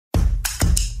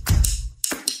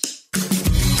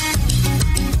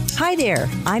Hi there,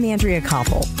 I'm Andrea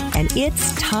Koppel, and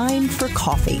it's time for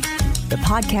coffee, the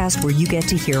podcast where you get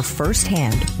to hear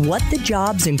firsthand what the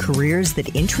jobs and careers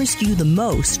that interest you the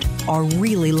most are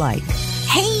really like.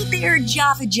 Hey there,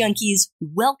 Java junkies.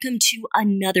 Welcome to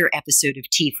another episode of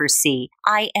T4C.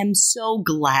 I am so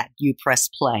glad you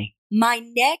pressed play. My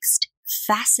next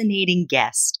fascinating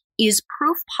guest is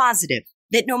proof positive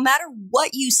that no matter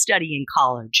what you study in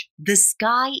college, the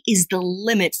sky is the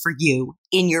limit for you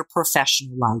in your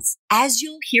professional life. As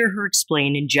you'll hear her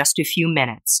explain in just a few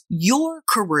minutes, your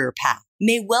career path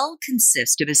may well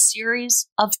consist of a series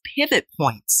of pivot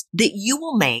points that you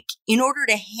will make in order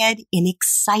to head in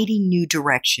exciting new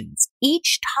directions,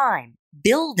 each time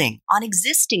building on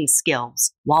existing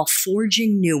skills while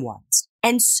forging new ones.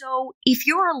 And so, if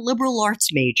you're a liberal arts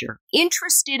major,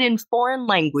 interested in foreign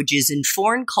languages and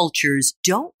foreign cultures,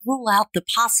 don't rule out the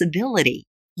possibility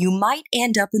you might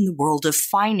end up in the world of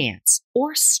finance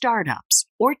or startups,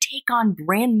 or take on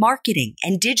brand marketing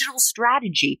and digital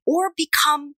strategy, or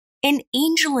become an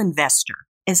angel investor,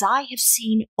 as I have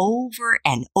seen over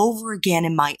and over again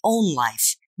in my own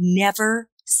life. Never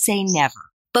say never.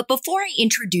 But before I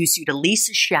introduce you to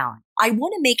Lisa Shalett, I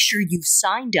want to make sure you've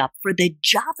signed up for the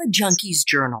Java Junkies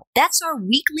Journal. That's our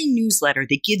weekly newsletter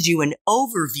that gives you an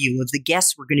overview of the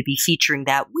guests we're going to be featuring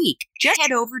that week. Just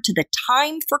head over to the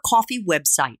Time for Coffee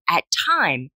website at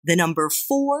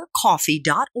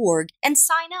time4coffee.org and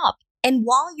sign up. And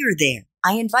while you're there,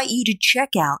 I invite you to check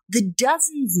out the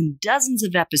dozens and dozens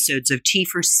of episodes of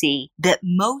T4C that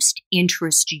most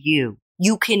interest you.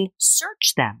 You can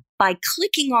search them by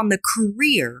clicking on the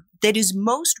career that is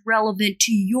most relevant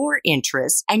to your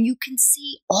interests, and you can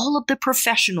see all of the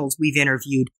professionals we've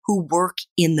interviewed who work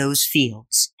in those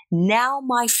fields. Now,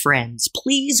 my friends,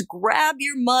 please grab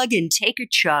your mug and take a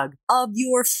chug of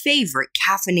your favorite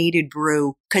caffeinated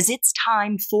brew, because it's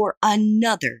time for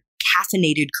another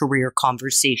caffeinated career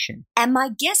conversation. And my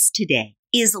guest today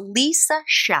is Lisa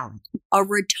Shalett, a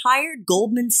retired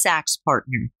Goldman Sachs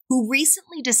partner who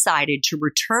recently decided to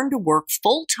return to work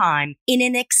full-time in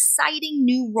an exciting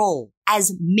new role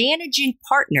as managing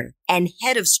partner and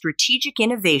head of strategic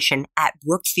innovation at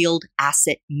Brookfield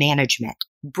Asset Management.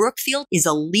 Brookfield is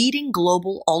a leading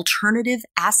global alternative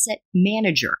asset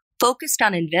manager focused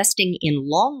on investing in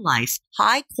long-life,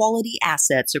 high-quality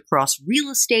assets across real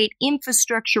estate,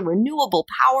 infrastructure, renewable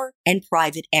power, and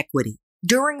private equity.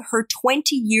 During her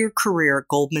 20-year career at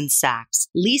Goldman Sachs,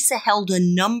 Lisa held a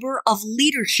number of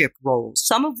leadership roles,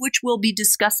 some of which we'll be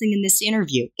discussing in this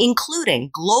interview,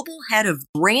 including global head of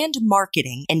brand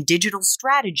marketing and digital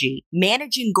strategy,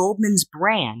 managing Goldman's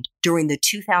brand during the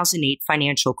 2008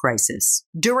 financial crisis.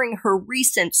 During her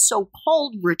recent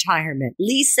so-called retirement,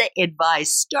 Lisa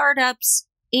advised startups,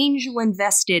 angel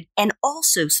invested, and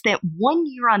also spent 1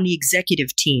 year on the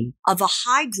executive team of a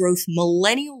high-growth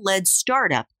millennial-led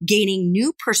startup, gaining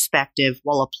new perspective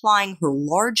while applying her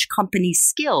large company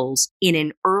skills in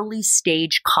an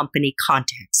early-stage company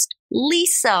context.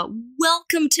 Lisa,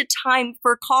 welcome to Time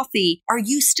for Coffee. Are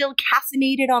you still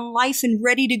caffeinated on life and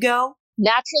ready to go?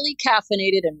 Naturally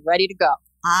caffeinated and ready to go.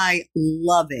 I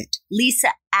love it. Lisa,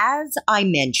 as I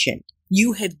mentioned,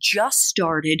 you have just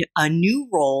started a new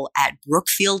role at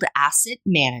Brookfield Asset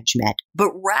Management,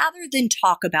 but rather than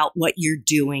talk about what you're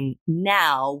doing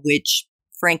now, which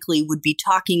frankly would be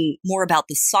talking more about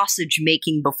the sausage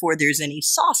making before there's any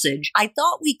sausage, I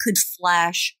thought we could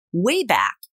flash way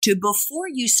back to before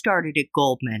you started at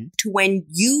Goldman, to when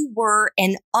you were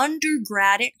an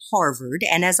undergrad at Harvard.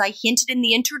 And as I hinted in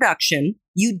the introduction,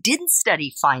 you didn't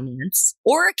study finance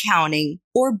or accounting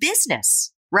or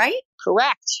business, right?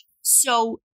 Correct.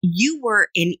 So you were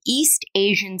an East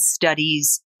Asian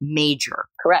Studies major.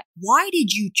 Correct. Why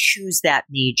did you choose that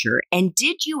major? And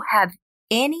did you have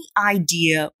any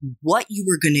idea what you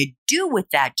were going to do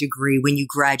with that degree when you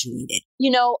graduated?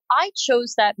 You know, I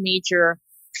chose that major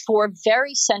for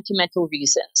very sentimental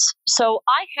reasons. So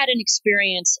I had an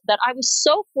experience that I was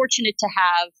so fortunate to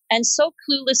have and so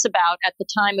clueless about at the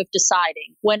time of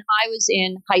deciding when I was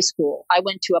in high school. I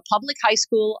went to a public high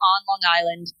school on Long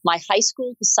Island. My high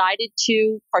school decided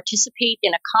to participate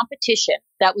in a competition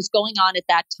that was going on at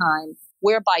that time,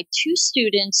 whereby two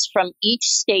students from each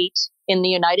state in the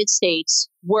United States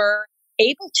were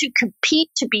able to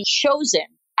compete to be chosen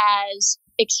as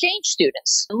exchange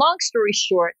students. And long story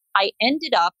short, I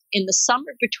ended up in the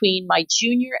summer between my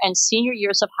junior and senior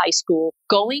years of high school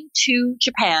going to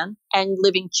Japan and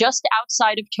living just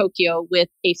outside of Tokyo with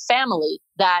a family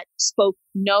that spoke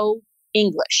no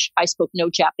English. I spoke no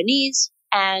Japanese,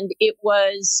 and it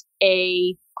was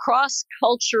a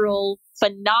cross-cultural,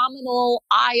 phenomenal,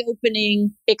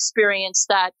 eye-opening experience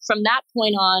that from that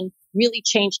point on really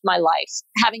changed my life.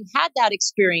 Having had that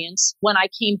experience, when I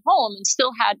came home and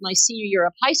still had my senior year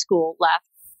of high school left,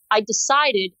 I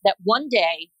decided that one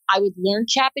day I would learn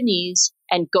Japanese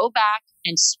and go back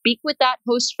and speak with that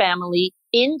host family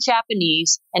in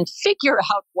Japanese and figure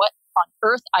out what on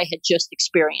earth I had just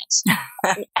experienced.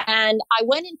 And I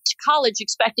went into college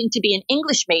expecting to be an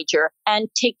English major and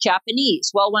take Japanese.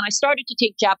 Well, when I started to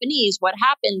take Japanese, what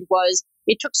happened was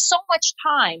it took so much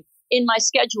time in my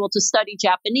schedule to study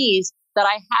Japanese that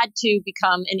I had to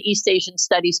become an East Asian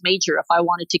Studies major if I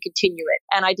wanted to continue it.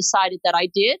 And I decided that I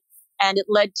did. And it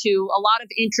led to a lot of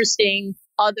interesting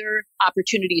other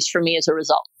opportunities for me as a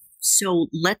result. So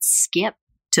let's skip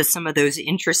to some of those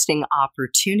interesting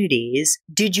opportunities.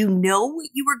 Did you know what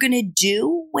you were going to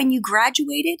do when you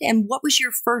graduated? And what was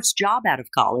your first job out of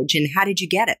college? And how did you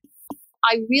get it?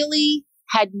 I really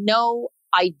had no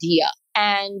idea.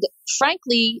 And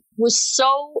frankly, was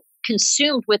so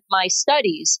consumed with my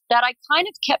studies that I kind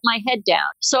of kept my head down.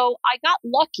 So I got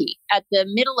lucky at the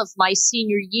middle of my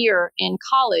senior year in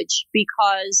college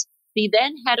because the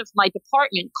then head of my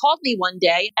department called me one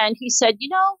day and he said, you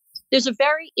know, there's a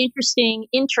very interesting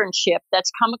internship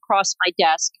that's come across my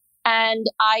desk. And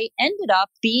I ended up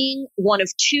being one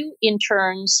of two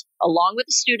interns, along with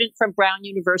a student from Brown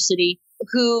University,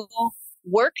 who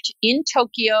worked in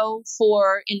Tokyo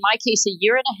for, in my case, a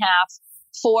year and a half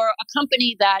for a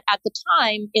company that at the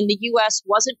time in the US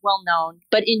wasn't well known,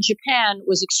 but in Japan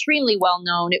was extremely well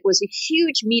known. It was a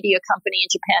huge media company in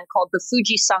Japan called the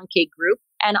Fuji Sankei Group.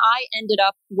 And I ended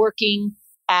up working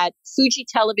at Fuji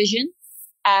Television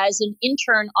as an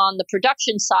intern on the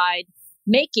production side,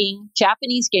 making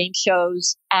Japanese game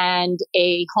shows and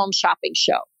a home shopping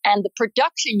show. And the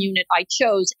production unit I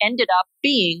chose ended up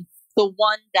being the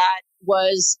one that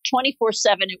was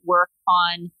 24/7 at work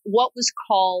on what was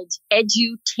called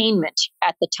edutainment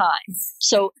at the time.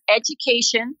 So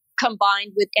education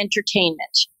combined with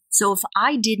entertainment. So if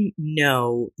I didn't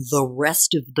know the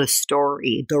rest of the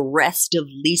story, the rest of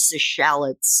Lisa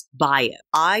Shalett's bio,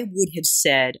 I would have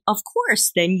said, of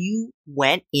course, then you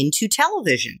went into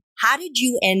television. How did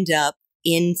you end up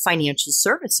in financial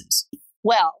services?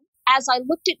 Well, as I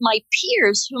looked at my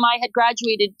peers whom I had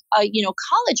graduated,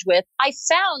 college with, I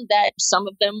found that some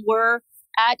of them were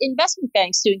at investment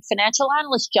banks doing financial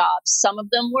analyst jobs. Some of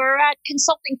them were at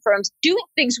consulting firms doing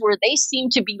things where they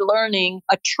seemed to be learning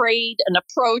a trade, an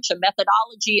approach, a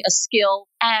methodology, a skill.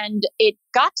 And it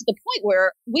got to the point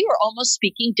where we were almost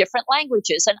speaking different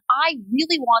languages. And I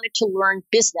really wanted to learn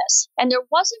business. And there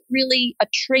wasn't really a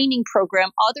training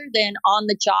program other than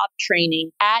on-the-job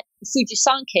training at Fuji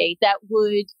Sankei that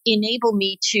would enable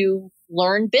me to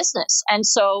learn business. And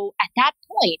so at that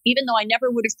point, even though I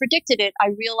never would have predicted it, I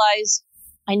realized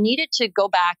I needed to go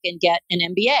back and get an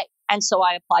MBA. And so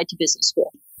I applied to business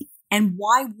school. And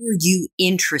why were you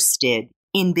interested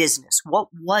in business? What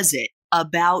was it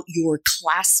about your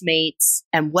classmates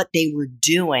and what they were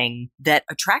doing that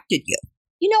attracted you?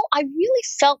 You know, I really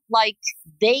felt like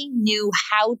they knew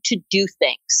how to do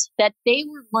things, that they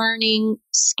were learning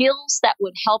skills that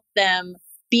would help them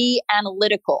be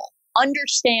analytical,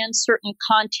 understand certain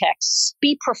contexts,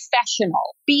 be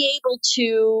professional, be able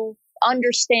to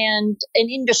understand an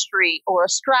industry or a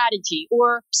strategy,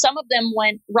 or some of them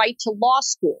went right to law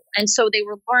school. And so they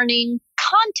were learning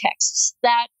contexts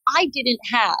that I didn't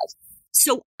have.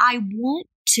 So I want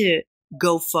to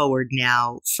go forward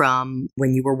now from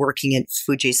when you were working at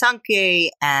Fuji Sankei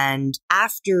and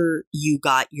after you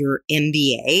got your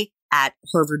MBA at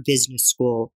Harvard Business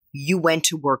School, you went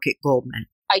to work at Goldman.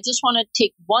 I just want to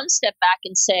take one step back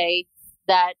and say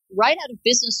that right out of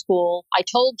business school, I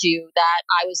told you that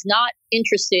I was not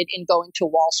interested in going to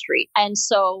Wall Street. And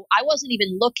so I wasn't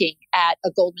even looking at a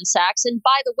Goldman Sachs. And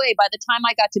by the way, by the time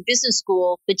I got to business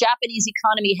school, the Japanese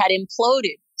economy had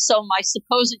imploded. So my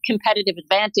supposed competitive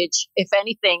advantage, if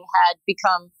anything, had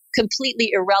become completely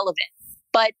irrelevant.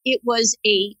 But it was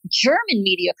a German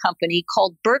media company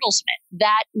called Bertelsmann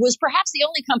that was perhaps the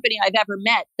only company I've ever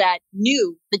met that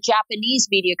knew the Japanese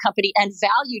media company and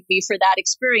valued me for that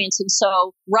experience. And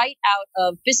so right out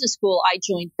of business school, I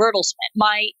joined Bertelsmann.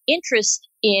 My interest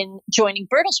in joining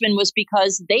Bertelsmann was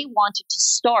because they wanted to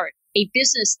start a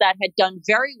business that had done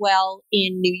very well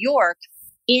in New York,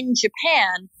 in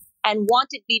Japan, and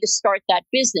wanted me to start that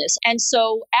business. And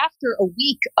so after a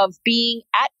week of being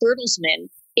at Bertelsmann,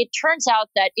 it turns out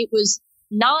that it was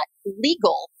not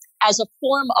legal as a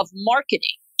form of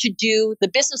marketing to do the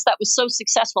business that was so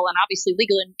successful and obviously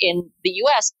legal in the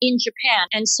US in Japan.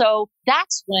 And so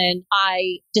that's when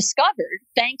I discovered,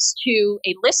 thanks to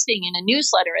a listing in a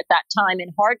newsletter at that time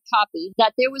in hard copy,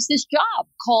 that there was this job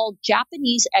called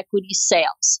Japanese equity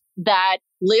sales that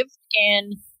lived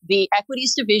in the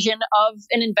equities division of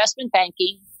an investment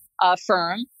banking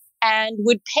firm and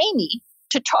would pay me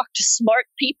to talk to smart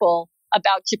people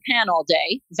about Japan all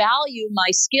day, value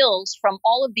my skills from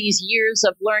all of these years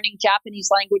of learning Japanese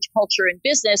language, culture, and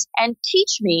business, and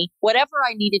teach me whatever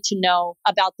I needed to know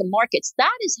about the markets.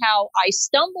 That is how I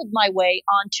stumbled my way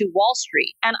onto Wall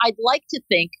Street. And I'd like to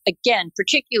think, again,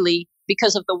 particularly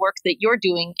because of the work that you're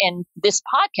doing in this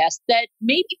podcast, that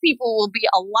maybe people will be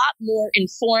a lot more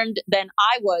informed than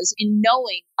I was in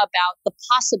knowing about the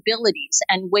possibilities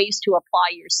and ways to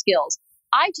apply your skills.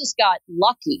 I just got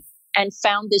lucky and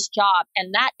found this job,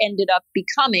 and that ended up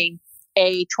becoming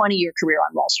a 20-year career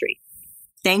on Wall Street.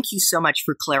 Thank you so much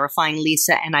for clarifying,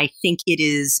 Lisa. And I think it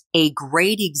is a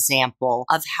great example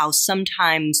of how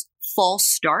sometimes false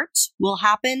starts will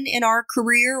happen in our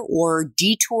career or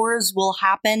detours will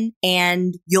happen,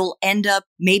 and you'll end up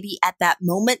maybe at that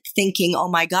moment thinking, oh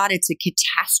my God, it's a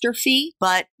catastrophe,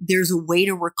 but there's a way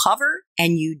to recover,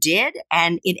 and you did,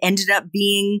 and it ended up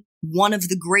being one of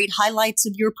the great highlights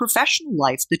of your professional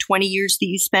life, the 20 years that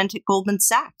you spent at Goldman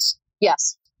Sachs.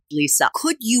 Yes. Lisa,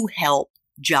 could you help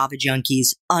Java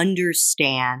Junkies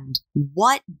understand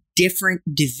what different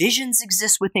divisions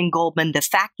exist within Goldman, the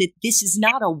fact that this is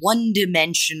not a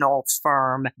one-dimensional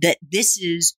firm, that this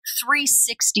is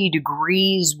 360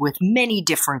 degrees with many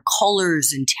different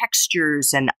colors and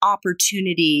textures and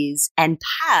opportunities and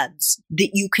paths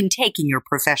that you can take in your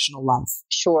professional life?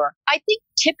 Sure. I think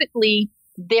typically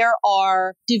there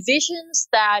are divisions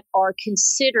that are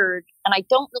considered, and I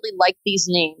don't really like these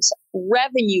names,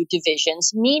 revenue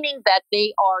divisions, meaning that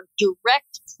they are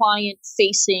direct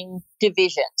client-facing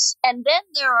divisions. And then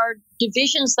there are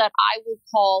divisions that I will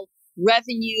call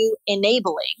revenue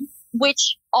enabling,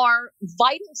 which are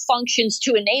vital functions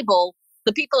to enable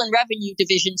the people in revenue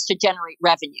divisions to generate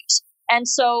revenues. And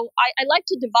so I like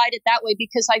to divide it that way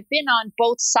because I've been on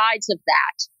both sides of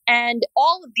that. And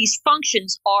all of these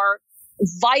functions are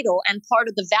vital and part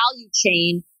of the value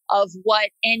chain of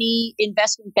what any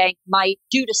investment bank might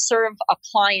do to serve a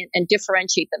client and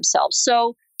differentiate themselves.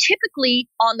 So typically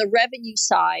on the revenue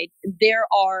side, there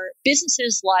are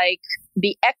businesses like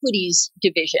the equities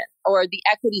division or the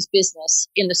equities business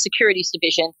in the securities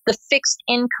division, the fixed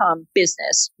income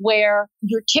business, where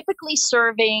you're typically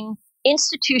serving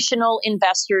institutional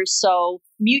investors, so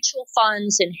mutual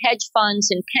funds and hedge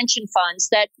funds and pension funds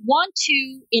that want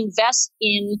to invest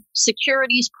in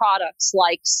securities products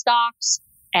like stocks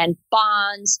and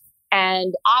bonds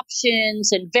and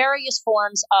options and various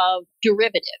forms of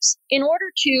derivatives in order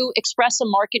to express a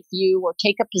market view or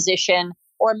take a position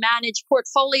or manage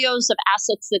portfolios of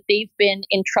assets that they've been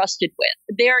entrusted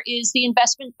with. There is the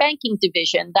investment banking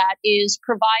division that is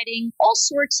providing all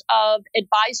sorts of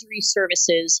advisory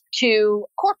services to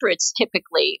corporates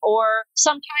typically, or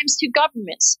sometimes to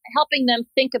governments, helping them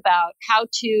think about how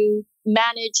to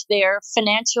manage their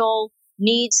financial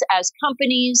needs as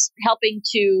companies, helping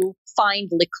to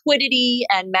find liquidity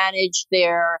and manage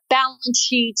their balance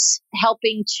sheets,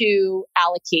 helping to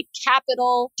allocate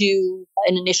capital, do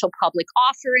an initial public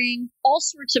offering, all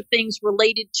sorts of things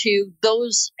related to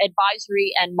those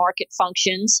advisory and market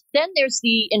functions. Then there's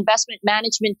the investment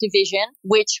management division,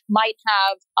 which might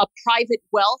have a private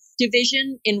wealth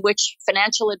division in which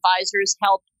financial advisors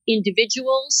help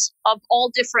individuals of all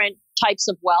different types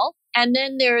of wealth. And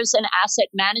then there's an asset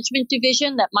management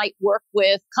division that might work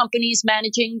with companies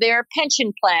managing their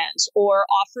pension plans or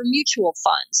offer mutual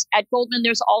funds. At Goldman,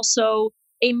 there's also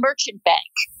a merchant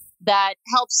bank that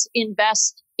helps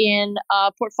invest in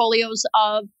portfolios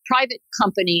of private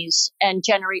companies and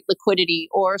generate liquidity,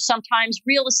 or sometimes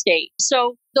real estate.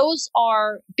 So those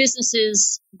are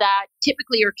businesses that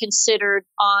typically are considered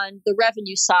on the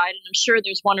revenue side. And I'm sure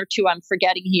there's one or two I'm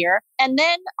forgetting here. And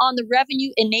then on the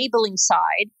revenue enabling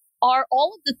side are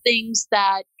all of the things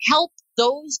that help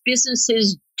those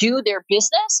businesses do their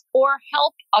business or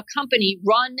help a company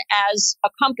run as a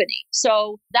company.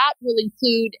 So that will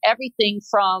include everything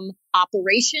from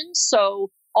operations, so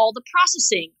all the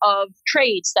processing of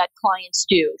trades that clients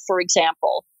do, for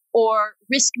example, or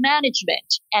risk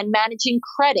management and managing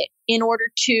credit in order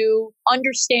to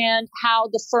understand how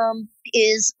the firm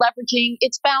is leveraging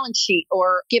its balance sheet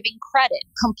or giving credit,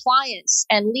 compliance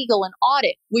and legal and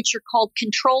audit, which are called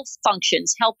control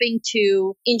functions, helping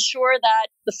to ensure that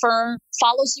the firm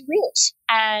follows the rules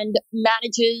and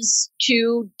manages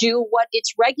to do what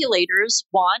its regulators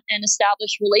want and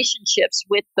establish relationships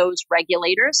with those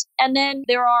regulators. And then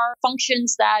there are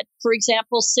functions that, for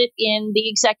example, sit in the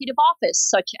executive office,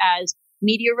 such as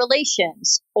media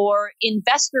relations or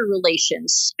investor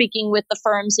relations, speaking with the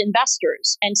firm's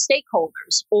investors and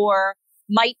stakeholders, or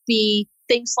might be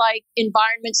things like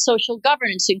environment, social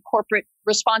governance, and corporate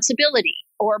responsibility,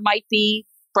 or might be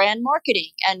brand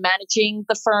marketing and managing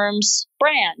the firm's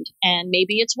brand and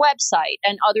maybe its website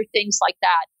and other things like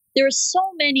that. There are so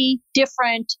many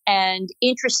different and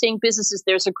interesting businesses.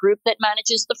 There's a group that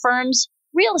manages the firm's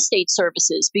real estate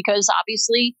services because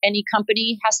obviously any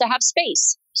company has to have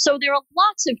space. So there are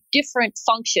lots of different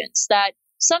functions that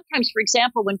sometimes, for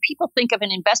example, when people think of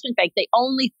an investment bank, they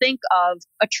only think of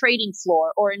a trading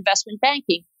floor or investment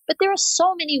banking. But there are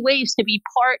so many ways to be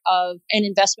part of an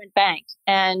investment bank.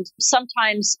 And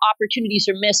sometimes opportunities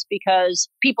are missed because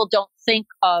people don't think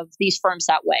of these firms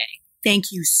that way. Thank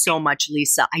you so much,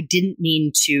 Lisa. I didn't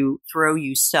mean to throw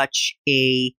you such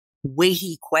a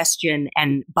weighty question,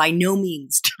 and by no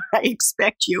means do I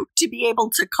expect you to be able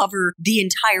to cover the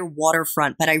entire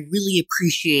waterfront, but I really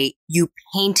appreciate you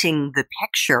painting the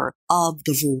picture of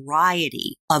the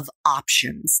variety of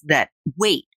options that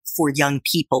wait for young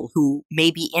people who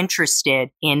may be interested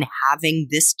in having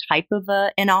this type of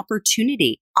an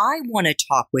opportunity. I want to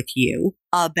talk with you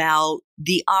about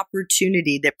the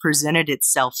opportunity that presented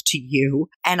itself to you,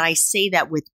 and I say that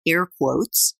with air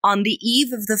quotes, on the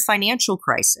eve of the financial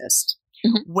crisis,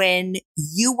 when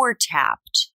you were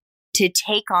tapped to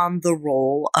take on the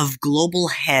role of global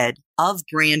head of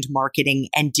brand marketing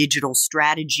and digital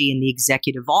strategy in the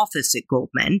executive office at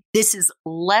Goldman. This is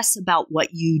less about what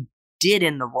you did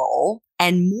in the role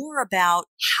and more about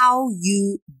how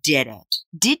you did it.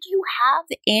 Did you have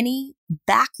any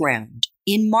background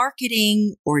in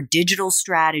marketing or digital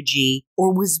strategy,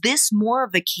 or was this more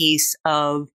of a case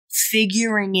of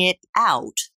figuring it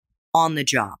out on the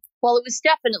job? Well, it was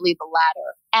definitely the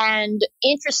latter. And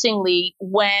interestingly,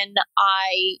 when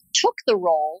I took the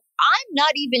role, I'm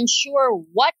not even sure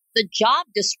what the job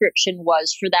description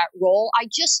was for that role. I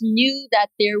just knew that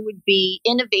there would be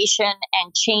innovation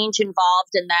and change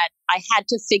involved and that I had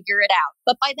to figure it out.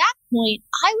 But by that point,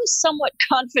 I was somewhat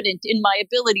confident in my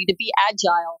ability to be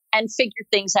agile and figure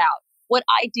things out. What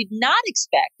I did not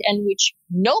expect, and which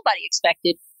nobody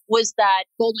expected, was that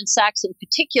Goldman Sachs in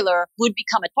particular would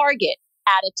become a target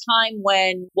at a time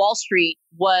when Wall Street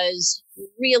was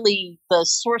really the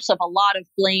source of a lot of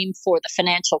blame for the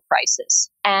financial crisis.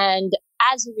 And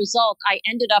as a result, I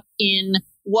ended up in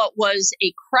what was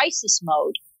a crisis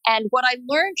mode. And what I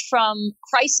learned from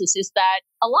crisis is that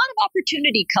a lot of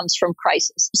opportunity comes from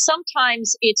crisis.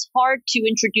 Sometimes it's hard to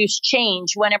introduce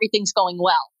change when everything's going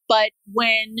well. But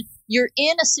when you're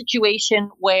in a situation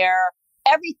where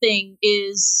everything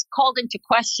is called into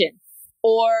question,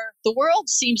 or the world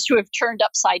seems to have turned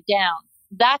upside down,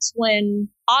 that's when,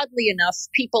 oddly enough,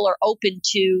 people are open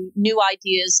to new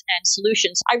ideas and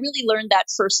solutions. I really learned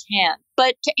that firsthand.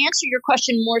 But to answer your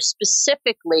question more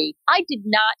specifically, I did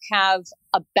not have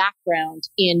a background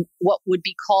in what would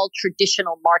be called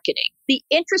traditional marketing. The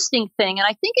interesting thing, and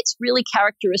I think it's really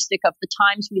characteristic of the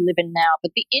times we live in now,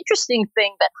 but the interesting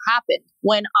thing that happened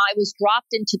when I was dropped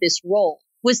into this role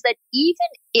was that even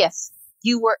if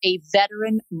you were a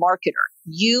veteran marketer,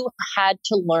 you had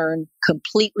to learn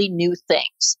completely new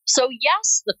things. So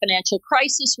yes, the financial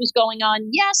crisis was going on.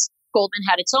 Yes, Goldman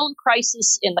had its own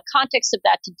crisis in the context of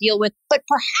that to deal with. But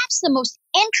perhaps the most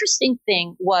interesting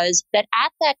thing was that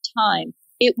at that time,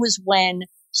 it was when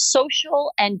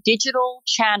social and digital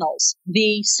channels,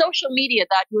 the social media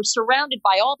that we're surrounded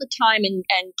by all the time and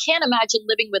can't imagine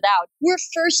living without, were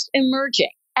first emerging.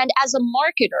 And as a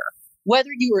marketer,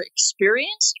 whether you were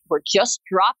experienced or just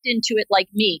dropped into it like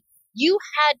me, you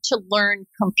had to learn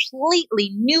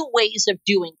completely new ways of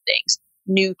doing things,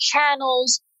 new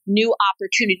channels, new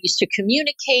opportunities to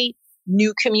communicate,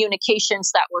 new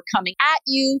communications that were coming at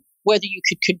you, whether you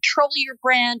could control your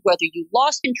brand, whether you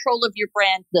lost control of your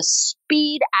brand, the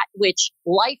speed at which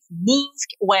life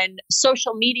moved when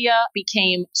social media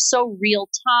became so real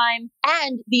time,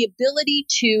 and the ability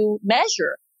to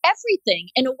measure everything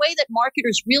in a way that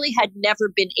marketers really had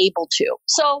never been able to.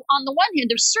 So on the one hand,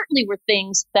 there certainly were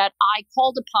things that I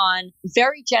called upon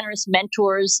very generous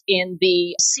mentors in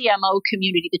the CMO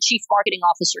community, the Chief Marketing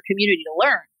Officer community, to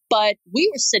learn. But we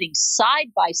were sitting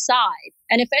side by side.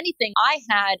 And if anything, I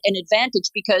had an advantage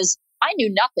because I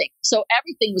knew nothing. So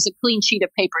everything was a clean sheet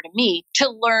of paper to me to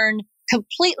learn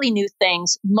completely new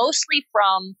things, mostly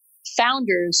from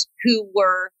founders who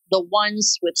were the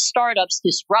ones with startups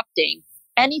disrupting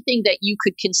anything that you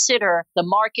could consider the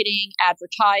marketing,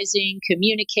 advertising,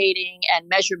 communicating, and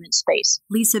measurement space.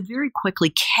 Lisa, very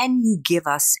quickly, can you give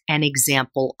us an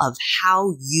example of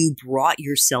how you brought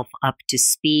yourself up to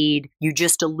speed? You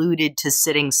just alluded to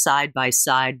sitting side by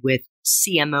side with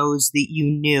CMOs that you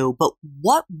knew, but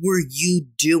what were you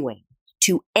doing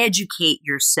to educate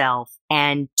yourself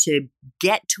and to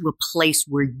get to a place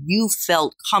where you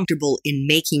felt comfortable in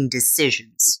making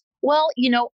decisions? Well,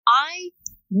 I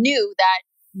knew that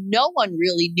no one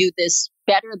really knew this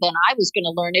better than I was going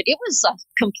to learn it. It was a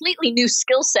completely new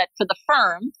skill set for the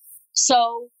firm.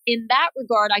 So in that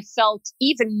regard, I felt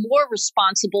even more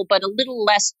responsible, but a little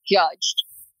less judged.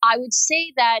 I would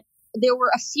say that there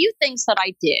were a few things that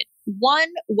I did. One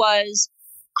was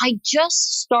I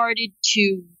just started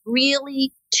to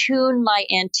really tune my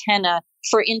antenna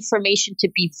for information to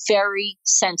be very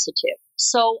sensitive.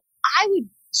 So I would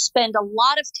spend a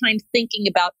lot of time thinking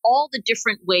about all the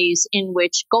different ways in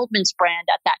which Goldman's brand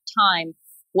at that time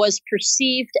was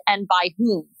perceived and by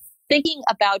whom. Thinking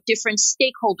about different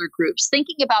stakeholder groups,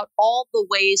 thinking about all the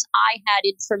ways I had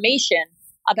information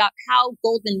about how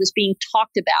Goldman was being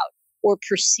talked about or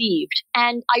perceived.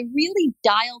 And I really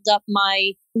dialed up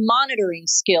my monitoring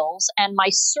skills and my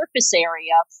surface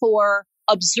area for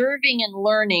observing and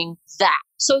learning that.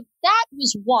 So that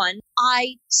was one.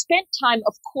 I spent time,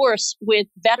 of course, with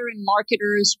veteran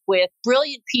marketers, with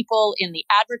brilliant people in the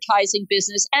advertising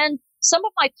business, and some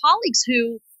of my colleagues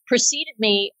who preceded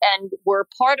me and were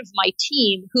part of my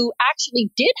team who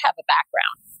actually did have a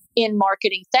background in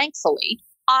marketing, thankfully.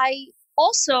 I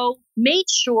also made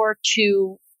sure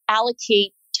to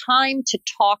allocate time to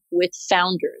talk with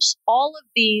founders, all of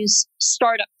these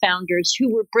startup founders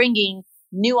who were bringing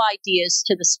new ideas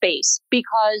to the space,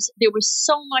 because there was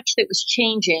so much that was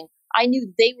changing. I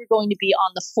knew they were going to be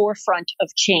on the forefront of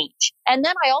change. And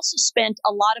then I also spent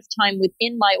a lot of time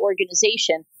within my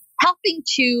organization helping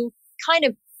to kind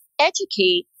of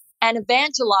educate and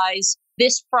evangelize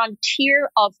this frontier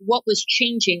of what was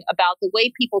changing about the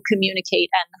way people communicate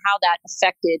and how that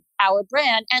affected our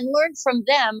brand, and learn from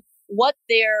them what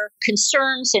their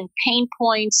concerns and pain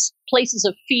points, places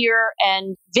of fear,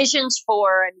 and visions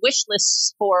for and wish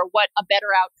lists for what a better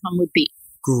outcome would be.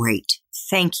 Great.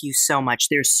 Thank you so much.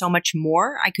 There's so much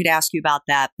more I could ask you about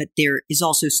that, but there is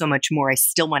also so much more I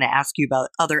still want to ask you about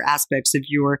other aspects of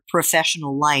your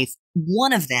professional life.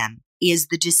 One of them is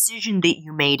the decision that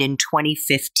you made in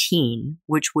 2015,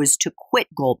 which was to quit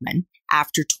Goldman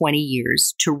after 20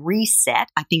 years, to reset.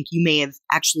 I think you may have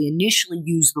actually initially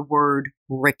used the word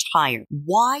retire.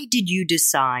 Why did you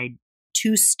decide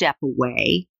to step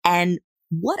away? And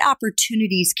what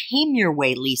opportunities came your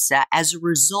way, Lisa, as a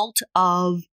result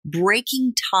of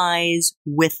breaking ties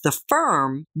with the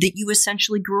firm that you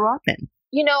essentially grew up in?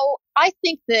 You know, I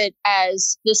think that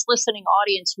as this listening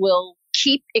audience will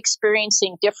keep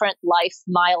experiencing different life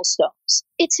milestones,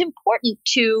 it's important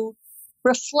to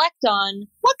reflect on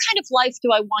what kind of life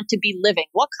do I want to be living?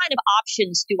 What kind of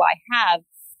options do I have?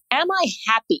 Am I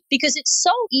happy? Because it's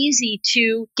so easy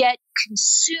to get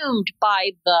consumed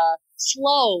by the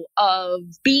flow of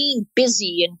being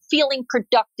busy and feeling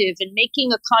productive and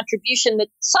making a contribution that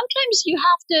sometimes you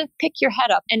have to pick your head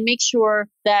up and make sure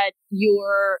that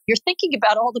you're thinking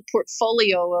about all the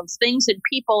portfolio of things and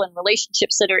people and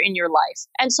relationships that are in your life.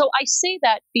 And so I say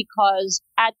that because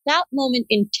at that moment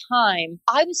in time,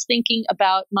 I was thinking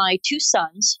about my two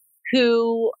sons,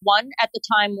 who one at the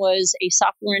time was a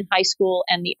sophomore in high school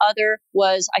and the other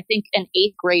was, I think, an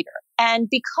 8th grader. And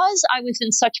because I was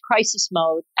in such crisis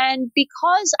mode, and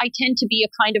because I tend to be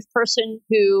a kind of person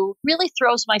who really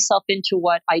throws myself into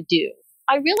what I do,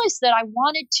 I realized that I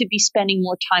wanted to be spending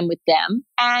more time with them,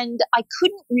 and I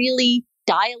couldn't really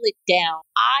dial it down.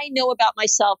 I know about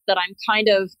myself that I'm kind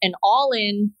of an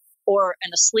all-in or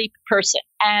an asleep person.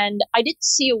 And I didn't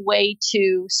see a way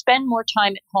to spend more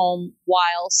time at home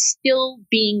while still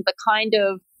being the kind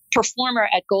of performer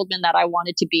at Goldman that I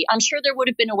wanted to be. I'm sure there would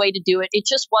have been a way to do it. It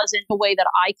just wasn't a way that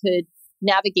I could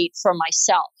navigate for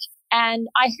myself. And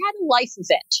I had a life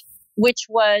event, which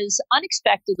was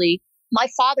unexpectedly, my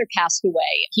father passed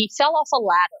away. He fell off a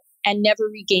ladder and never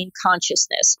regained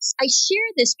consciousness. I share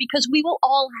this because we will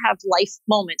all have life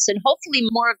moments, and hopefully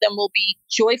more of them will be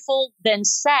joyful than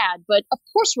sad. But of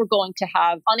course, we're going to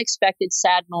have unexpected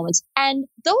sad moments. And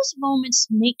those moments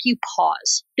make you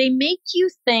pause. They make you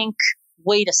think,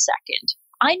 wait a second,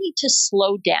 I need to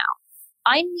slow down.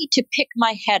 I need to pick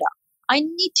my head up. I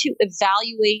need to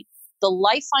evaluate the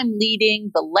life I'm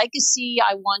leading, the legacy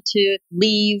I want to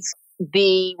leave,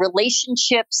 the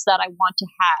relationships that I want to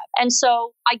have. And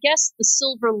so I guess the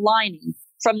silver lining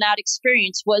from that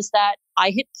experience was that I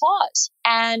hit pause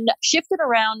and shifted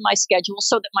around my schedule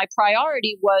so that my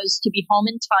priority was to be home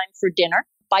in time for dinner.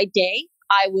 By day,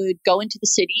 I would go into the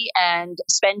city and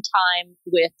spend time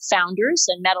with founders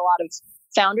and met a lot of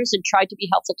founders and tried to be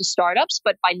helpful to startups.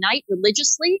 But by night,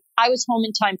 religiously, I was home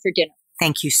in time for dinner.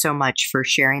 Thank you so much for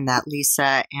sharing that,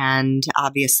 Lisa. And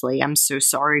obviously, I'm so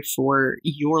sorry for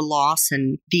your loss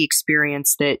and the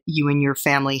experience that you and your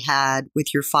family had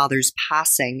with your father's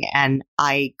passing. And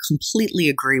I completely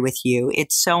agree with you.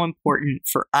 It's so important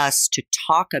for us to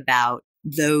talk about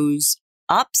those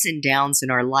ups and downs in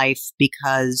our life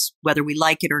because whether we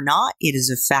like it or not, it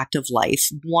is a fact of life.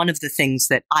 One of the things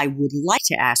that I would like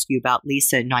to ask you about,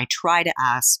 Lisa, and I try to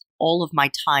ask all of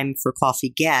my time for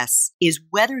coffee guests, is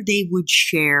whether they would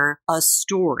share a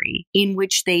story in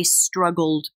which they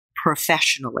struggled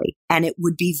professionally. And it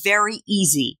would be very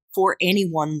easy for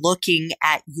anyone looking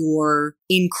at your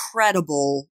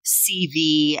incredible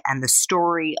CV and the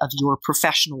story of your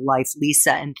professional life,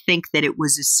 Lisa, and think that it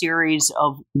was a series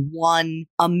of one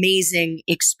amazing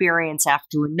experience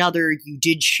after another. You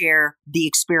did share the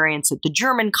experience at the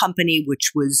German company,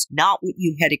 which was not what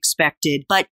you had expected.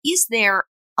 But is there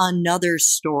another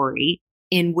story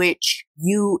in which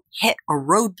you hit a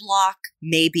roadblock?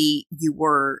 Maybe you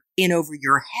were in over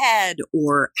your head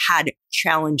or had a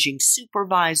challenging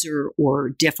supervisor or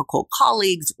difficult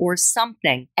colleagues or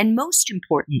something. And most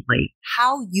importantly,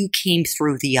 how you came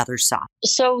through the other side.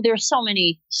 So there's so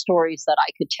many stories that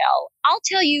I could tell. I'll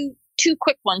tell you two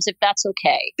quick ones, if that's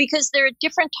okay, because there are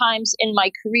different times in my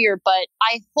career, but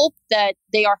I hope that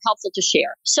they are helpful to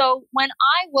share. So when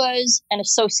I was an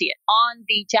associate on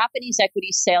the Japanese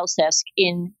equity sales desk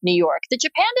in New York, the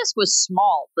Japan desk was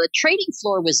small. The trading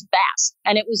floor was vast,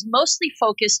 and it was mostly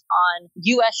focused on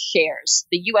U.S. shares,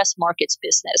 the U.S. markets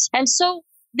business. And so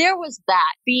there was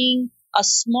that being a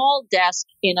small desk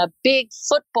in a big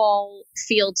football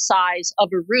field size of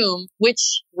a room,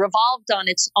 which revolved on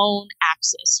its own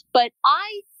axis. But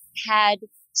I had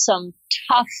some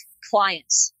tough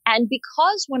clients. And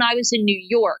because when I was in New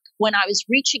York, when I was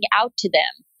reaching out to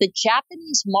them, the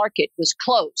Japanese market was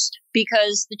closed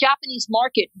because the Japanese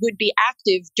market would be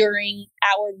active during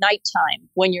our nighttime.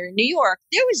 When you're in New York,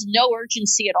 there was no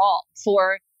urgency at all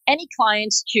for any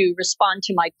clients to respond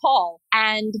to my call.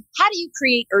 And how do you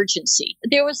create urgency?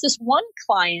 There was this one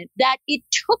client that it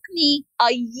took me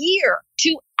a year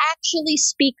to actually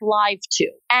speak live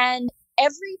to. And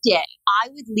every day I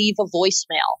would leave a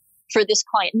voicemail for this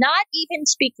client, not even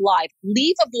speak live,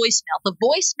 leave a voicemail. The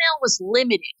voicemail was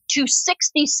limited to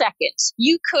 60 seconds.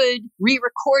 You could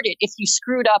re-record it if you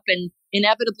screwed up and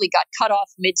inevitably got cut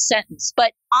off mid-sentence.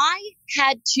 But I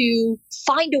had to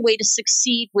find a way to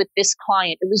succeed with this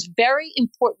client. It was very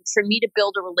important for me to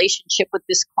build a relationship with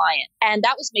this client. And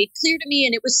that was made clear to me,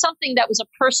 and it was something that was a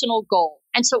personal goal.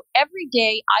 And so every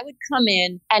day I would come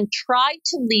in and try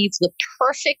to leave the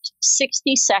perfect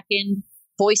 60-second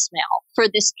voicemail for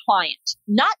this client,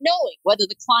 not knowing whether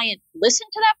the client listened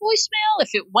to that voicemail, if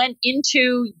it went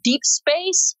into deep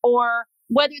space, or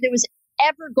whether there was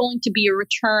ever going to be a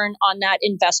return on that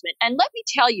investment. And let me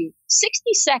tell you,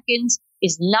 60 seconds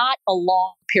is not a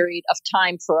long period of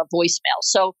time for a voicemail.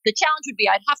 So the challenge would be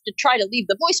I'd have to try to leave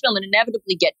the voicemail and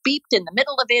inevitably get beeped in the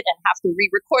middle of it and have to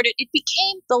re-record it. It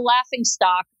became the laughing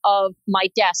stock of my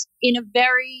desk in a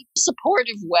very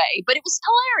supportive way. But it was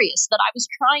hilarious that I was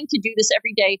trying to do this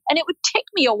every day, and it would take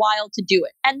me a while to do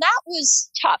it. And that was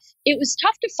tough. It was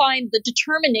tough to find the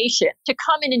determination to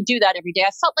come in and do that every day.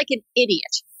 I felt like an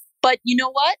idiot. But you know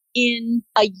what? In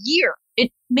a year,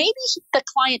 maybe the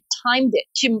client timed it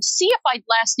to see if I'd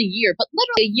last a year, but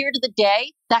literally a year to the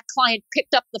day, that client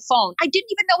picked up the phone. I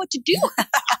didn't even know what to do.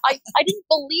 I didn't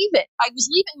believe it. I was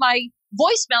leaving my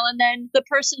voicemail, and then the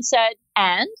person said,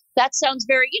 "And that sounds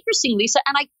very interesting, Lisa."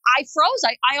 And I froze.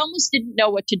 I almost didn't know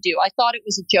what to do. I thought it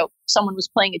was a joke. Someone was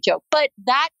playing a joke. But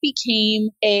that became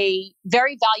a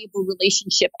very valuable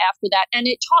relationship after that. And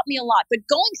it taught me a lot. But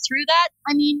going through that,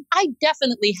 I mean, I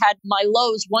definitely had my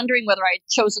lows, wondering whether I had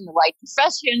chosen the right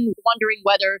profession, wondering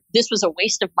whether this was a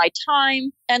waste of my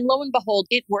time. And lo and behold,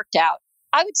 it worked out.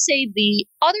 I would say the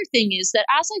other thing is that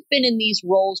as I've been in these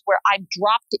roles where I've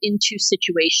dropped into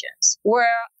situations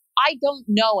where I don't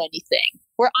know anything,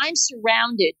 where I'm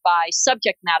surrounded by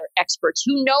subject matter experts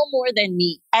who know more than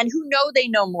me and who know they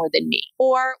know more than me,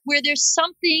 or where there's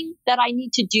something that I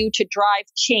need to do to drive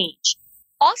change.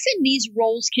 Often these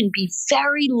roles can be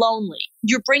very lonely.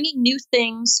 You're bringing new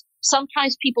things.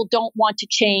 Sometimes people don't want to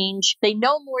change. They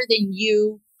know more than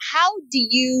you. How do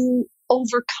you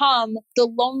overcome the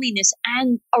loneliness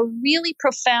and a really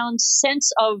profound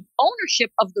sense of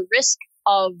ownership of the risk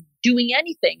of doing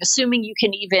anything, assuming you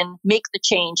can even make the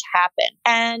change happen?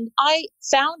 And I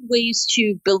found ways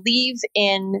to believe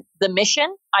in the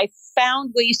mission. I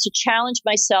found ways to challenge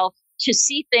myself to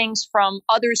see things from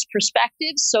others'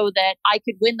 perspectives so that I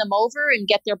could win them over and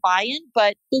get their buy-in.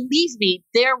 But believe me,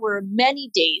 there were many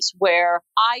days where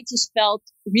I just felt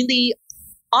really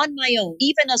on my own,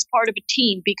 even as part of a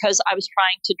team, because I was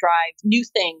trying to drive new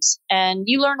things. And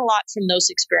you learn a lot from those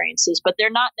experiences, but they're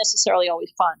not necessarily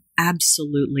always fun.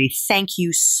 absolutely. Thank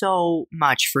you so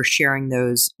much for sharing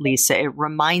those, Lisa. It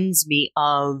reminds me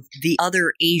of the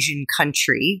other Asian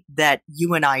country that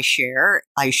you and I share.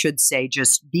 I should say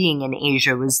just being in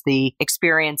Asia was the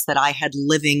experience that I had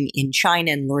living in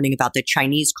China and learning about the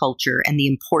Chinese culture and the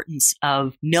importance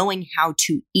of knowing how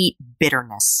to eat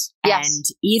bitterness. Yes. And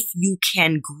if you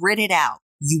can grit it out,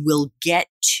 you will get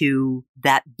to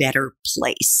that better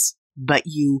place. But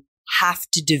you have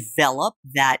to develop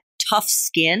that tough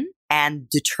skin and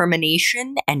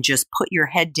determination and just put your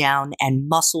head down and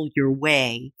muscle your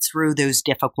way through those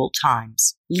difficult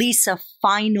times. Lisa,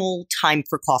 final time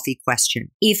for coffee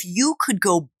question. If you could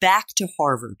go back to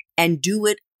Harvard and do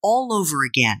it all over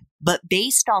again, but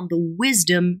based on the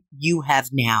wisdom you have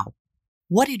now,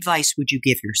 what advice would you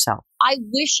give yourself? I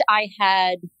wish I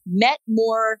had met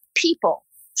more people,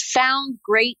 found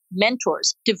great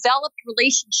mentors, developed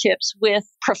relationships with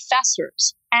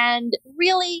professors, and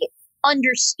really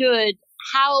understood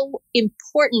how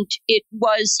important it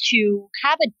was to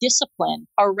have a discipline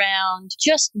around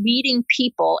just meeting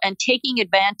people and taking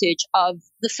advantage of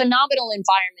the phenomenal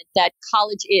environment that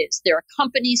college is. There are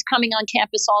companies coming on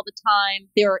campus all the time.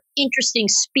 There are interesting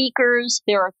speakers.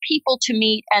 There are people to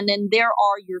meet. And then there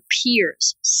are your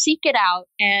peers. Seek it out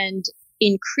and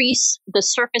increase the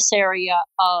surface area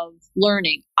of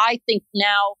learning. I think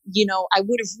now, I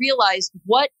would have realized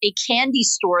what a candy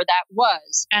store that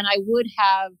was, and I would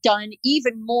have done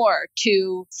even more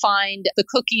to find the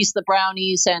cookies, the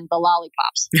brownies, and the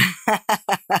lollipops.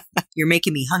 You're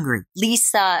making me hungry.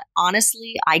 Lisa,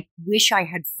 honestly, I wish I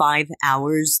had 5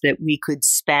 hours that we could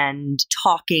spend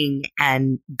talking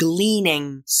and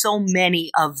gleaning so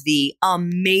many of the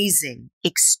amazing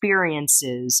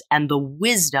experiences and the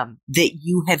wisdom that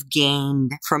you have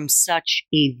gained from such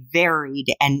a varied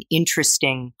and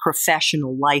interesting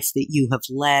professional life that you have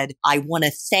led. I want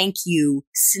to thank you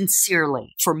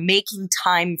sincerely for making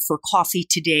time for coffee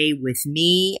today with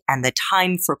me and the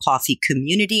Time for Coffee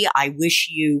community. I wish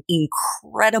you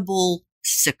incredible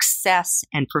success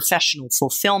and professional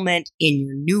fulfillment in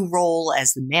your new role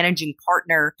as the managing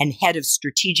partner and head of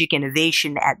strategic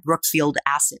innovation at Brookfield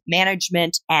Asset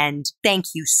Management. And thank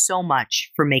you so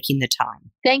much for making the time.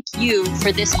 Thank you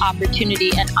for this opportunity.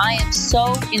 And I am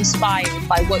so inspired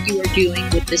by what you are doing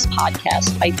with this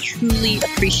podcast. I truly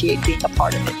appreciate being a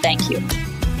part of it. Thank you.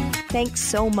 Thanks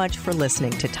so much for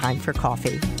listening to Time for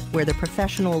Coffee, where the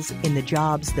professionals in the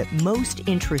jobs that most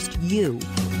interest you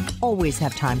always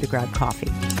have time to grab coffee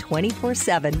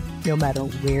 24/7, no matter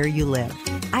where you live.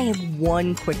 I have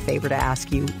one quick favor to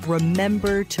ask you.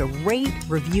 Remember to rate,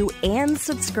 review, and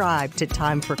subscribe to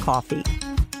Time for Coffee.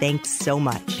 Thanks so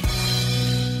much.